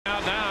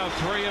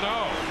3-0.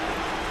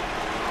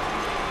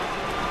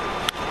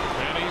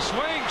 And he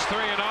swings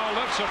 3-0,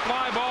 lifts a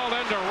fly ball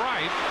into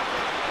right.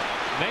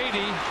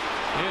 Nady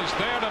is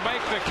there to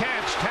make the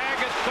catch. Tag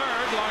at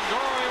third.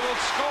 Longoria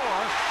will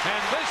score,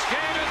 and this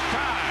game is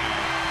tied.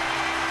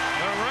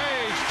 The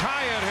Rays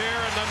tie it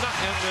here in the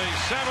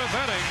seventh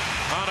inning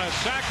on a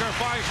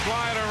sacrifice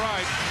fly to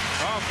right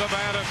off the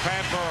bat of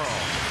Pat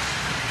Burrell.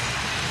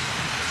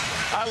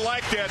 I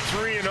like that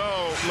 3-0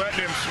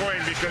 letting him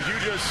swing because you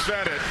just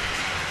said it.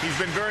 He's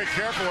been very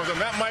careful with him.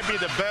 That might be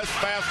the best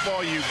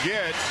fastball you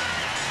get.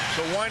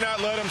 So why not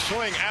let him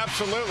swing?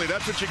 Absolutely.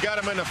 That's what you got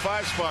him in the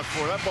 5 spot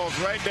for. That ball's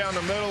right down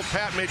the middle.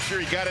 Pat made sure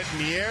he got it in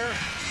the air.